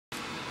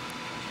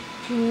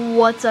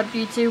What's up,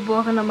 YouTube?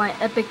 Welcome to my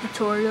epic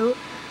tutorial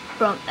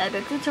from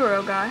Epic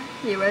Tutorial Guy,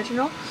 the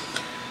original.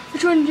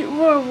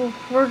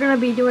 We're going to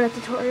be doing a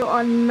tutorial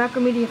on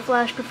Macromedia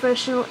Flash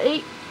Professional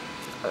 8.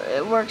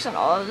 It works on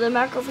all of the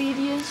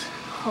macromedias.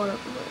 Hold up.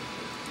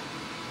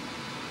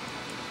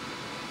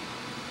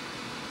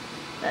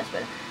 That's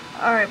better.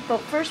 Alright, but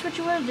first what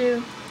you want to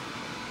do,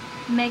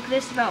 make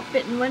this about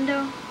fit in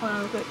window. Hold on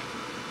real quick.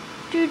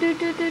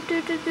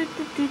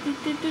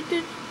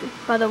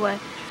 By the way,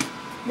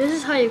 this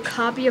is how you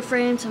copy a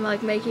frame to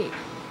like make it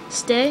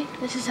stay.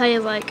 This is how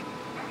you like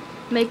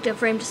make the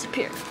frame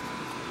disappear.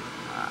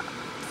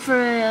 For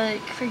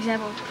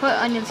example, put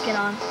onion skin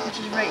on, which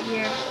is right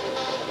here.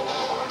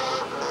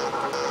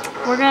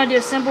 We're gonna do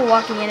a simple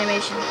walking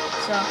animation.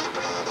 So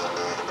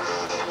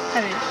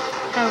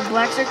have a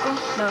black circle.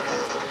 No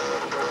offense.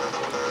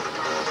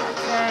 Like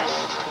that.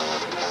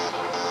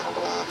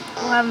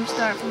 We'll have him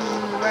start from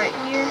right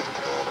here.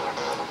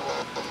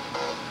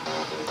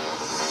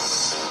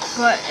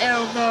 But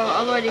it'll go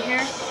all the way to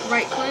here.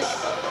 Right click.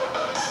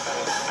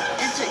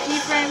 Insert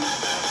keyframe.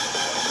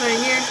 Put it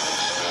here.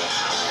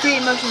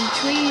 Create motion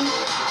between.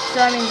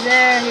 So that means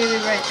there, he'll be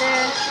right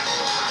there.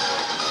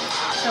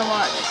 So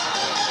watch.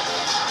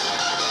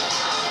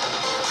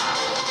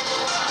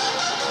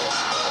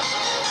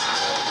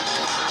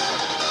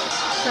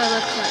 So it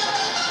looks like.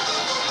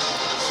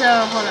 So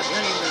hold up, you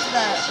don't need to move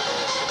that.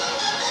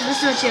 So this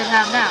is what you would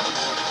have now.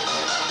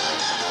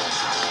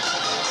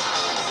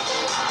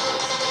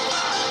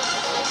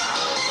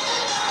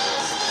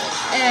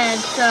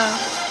 And so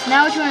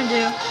now what you want to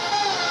do,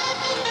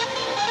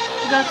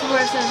 go to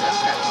where it says,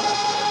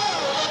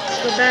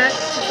 go back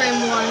to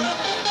frame 1,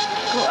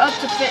 go up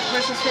to fit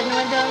versus fit in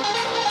window,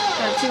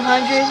 go to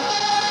 200,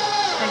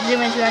 like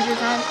zoom in 200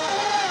 times,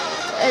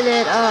 and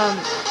then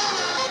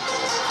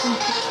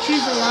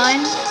choose the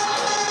line,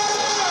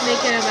 make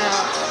it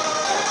about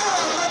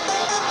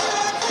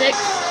 6,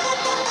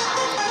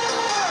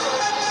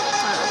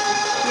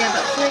 yeah,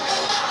 about 6,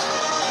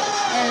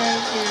 and then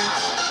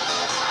just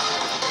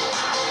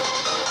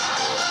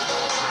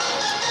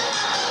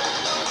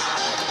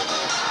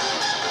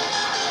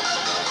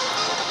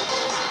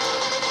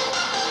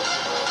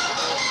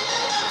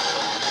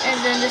and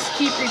then just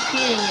keep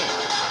repeating it.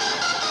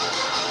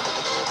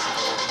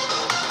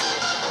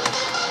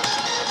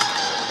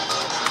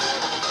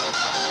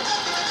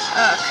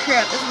 Oh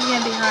crap, this is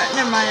gonna be hard.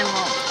 Never mind, it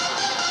won't.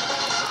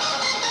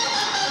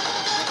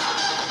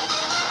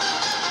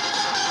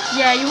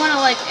 Yeah, you wanna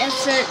like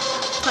insert,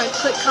 like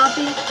click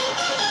copy.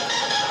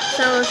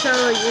 So it'll show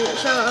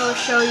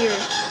your,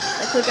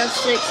 like click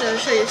F6, so it'll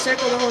show your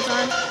circle the whole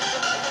time.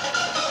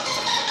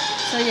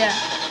 So yeah.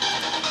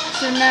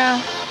 So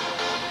now,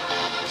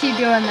 keep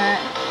doing that.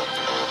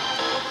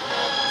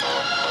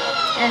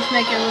 And let's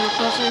make it a little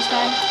closer this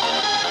time.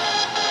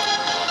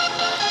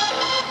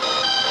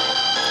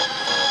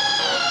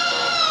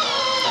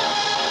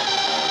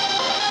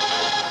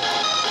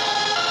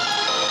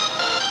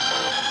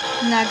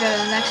 Now go to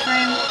the next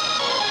frame.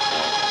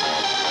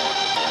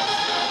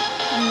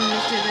 And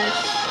let's do this.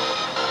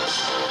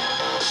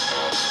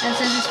 And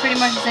since it's pretty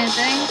much the same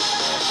thing,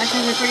 I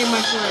think we're pretty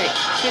much like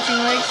switching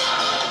legs.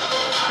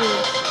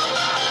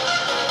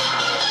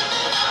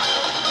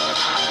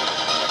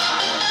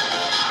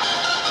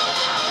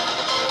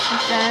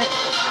 Like that.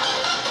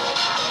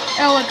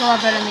 It'll look a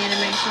lot better in the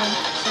animation.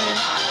 So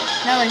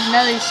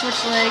now they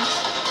switch legs.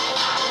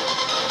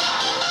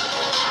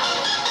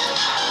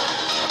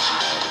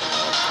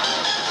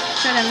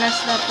 Kind of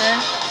messed up there.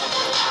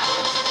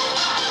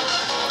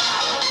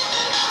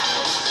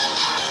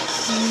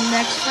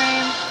 Next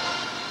frame.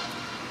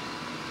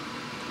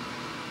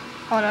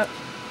 Hold up.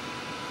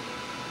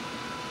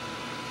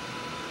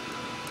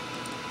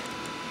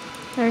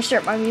 Let me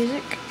start my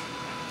music.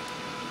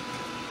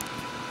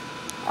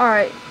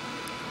 Alright.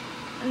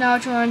 Now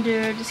what you want to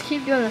do, just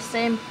keep doing the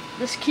same,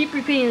 just keep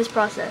repeating this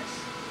process.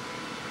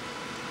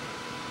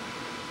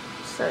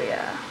 So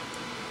yeah.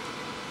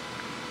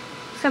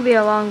 It's gonna be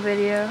a long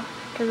video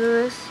because of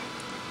this.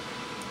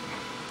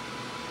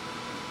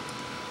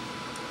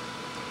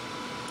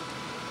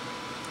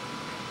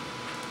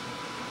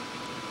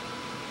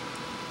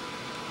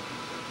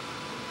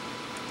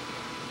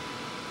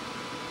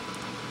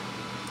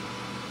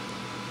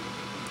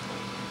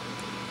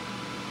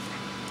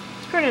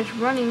 It's pretty much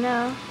running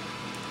now.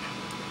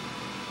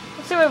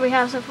 Let's see what we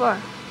have so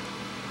far.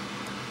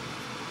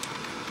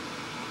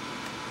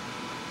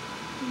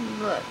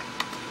 Look.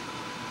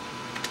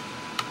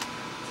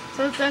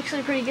 So it's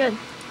actually pretty good.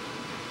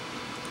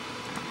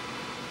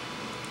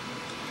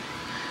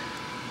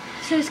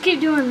 So just keep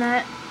doing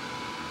that.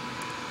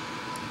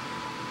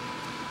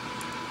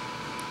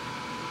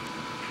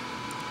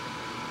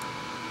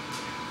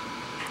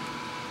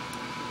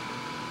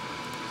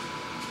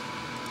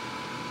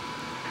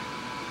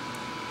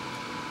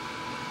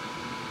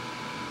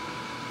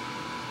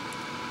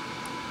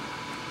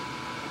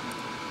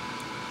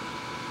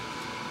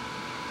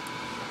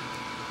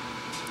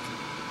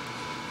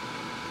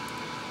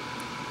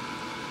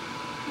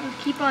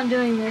 Keep on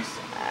doing this.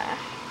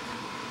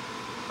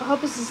 I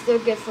hope this is still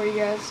good for you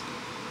guys.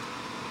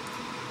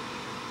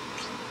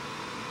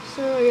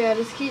 So yeah,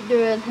 just keep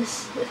doing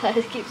this. I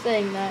just keep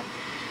saying that.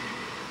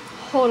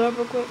 Hold up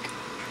real quick.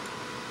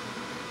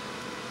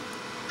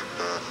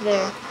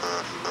 There.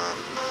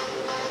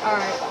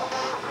 Alright.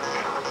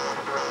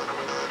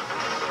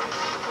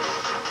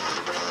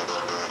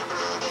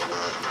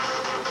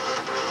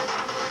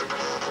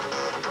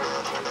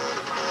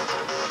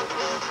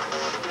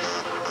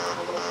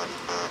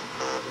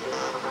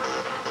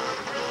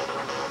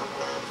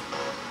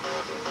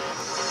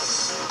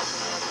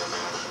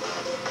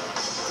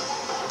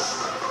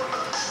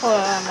 Hold on,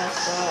 I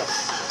messed up.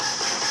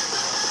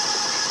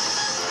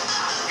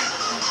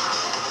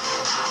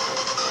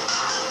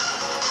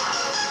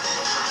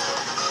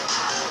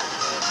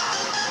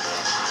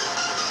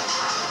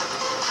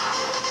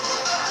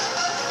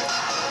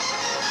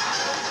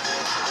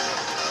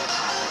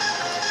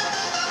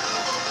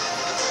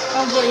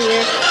 I'll put it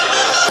here.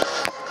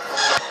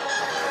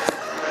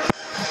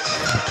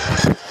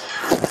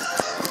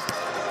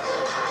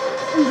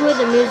 Enjoy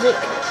the music.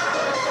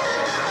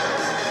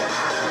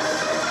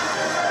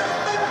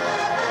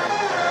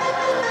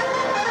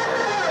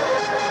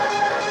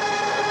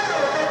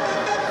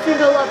 I think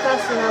a lot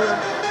faster than ever.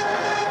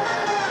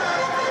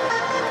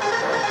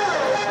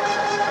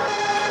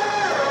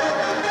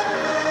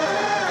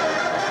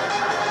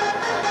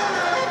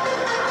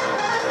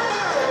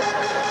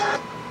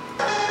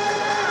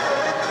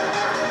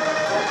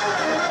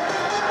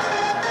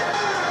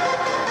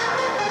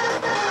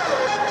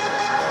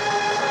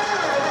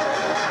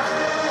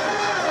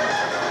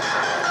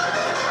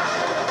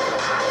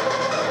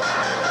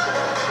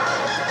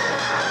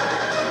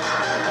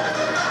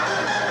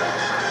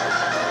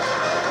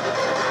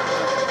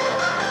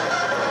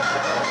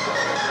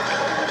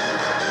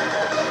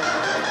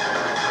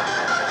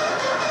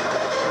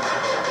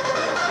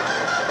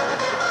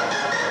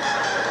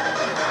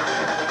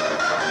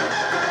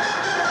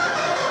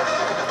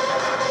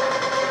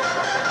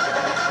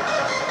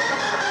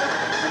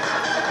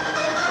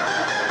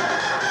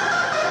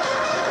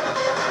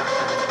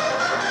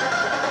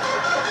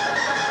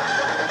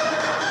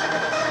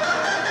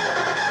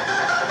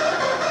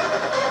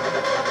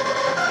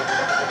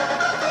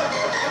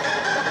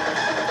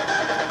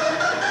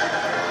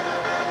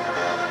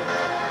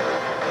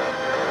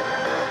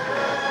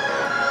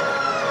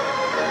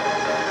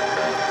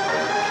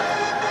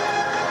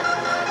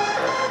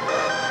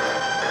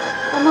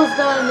 Almost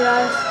done,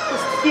 guys.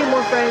 Just a few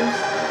more frames.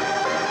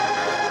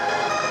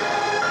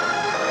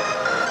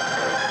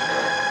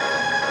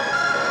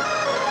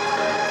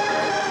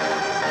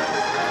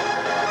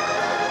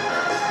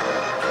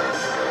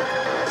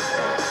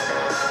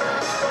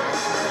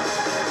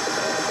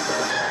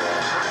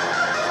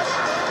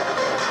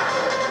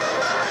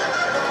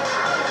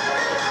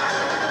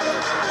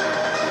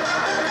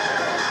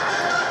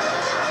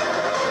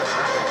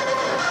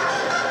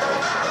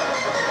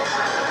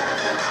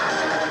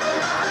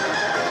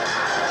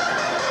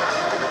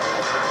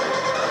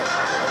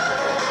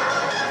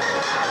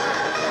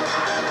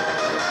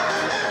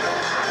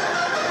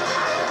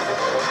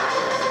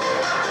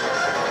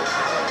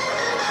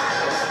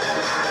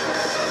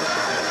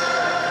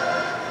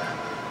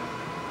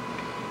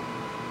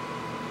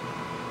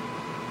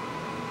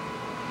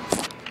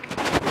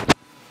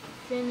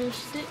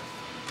 Finished it.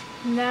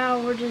 Now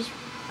we're just,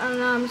 I don't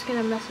know, I'm just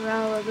gonna mess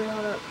around a little bit.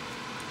 Hold up.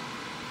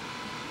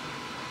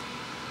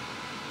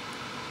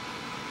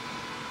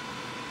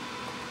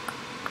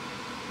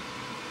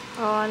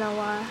 Oh, I know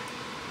why.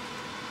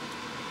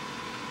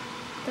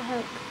 What the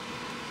heck?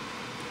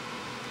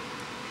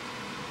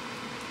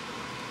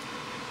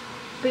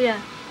 But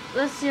yeah,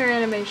 let's see our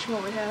animation,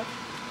 what we have.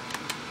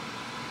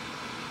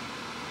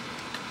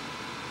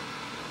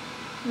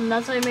 And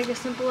that's how you make a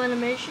simple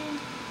animation.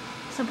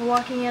 Simple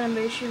walking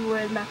animation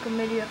with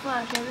macromedia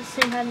flash. I have the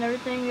same head and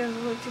everything. It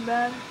doesn't look too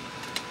bad.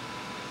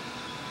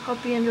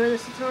 Hope you enjoyed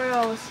this tutorial.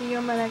 I will see you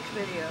in my next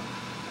video.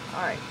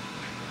 Alright.